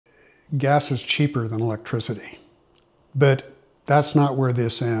gas is cheaper than electricity. But that's not where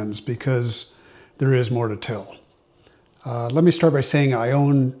this ends, because there is more to tell. Let me start by saying I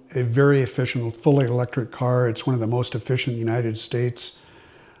own a very efficient, fully electric car. It's one of the most efficient in the United States.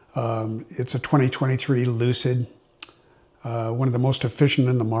 It's a 2023 Lucid, one of the most efficient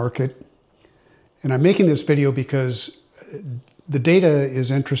in the market. And I'm making this video because the data is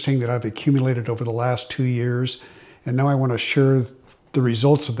interesting that I've accumulated over the last 2 years, and now I want to share the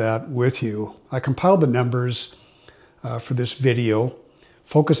results of that with you. I compiled the numbers for this video,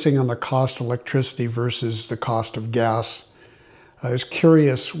 focusing on the cost of electricity versus the cost of gas. I was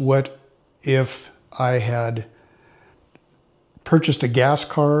curious, what if I had purchased a gas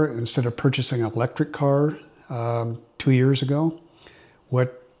car instead of purchasing an electric car 2 years ago?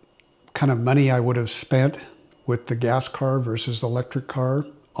 What kind of money I would have spent with the gas car versus the electric car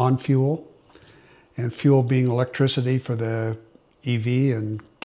on fuel, and fuel being electricity for the EV and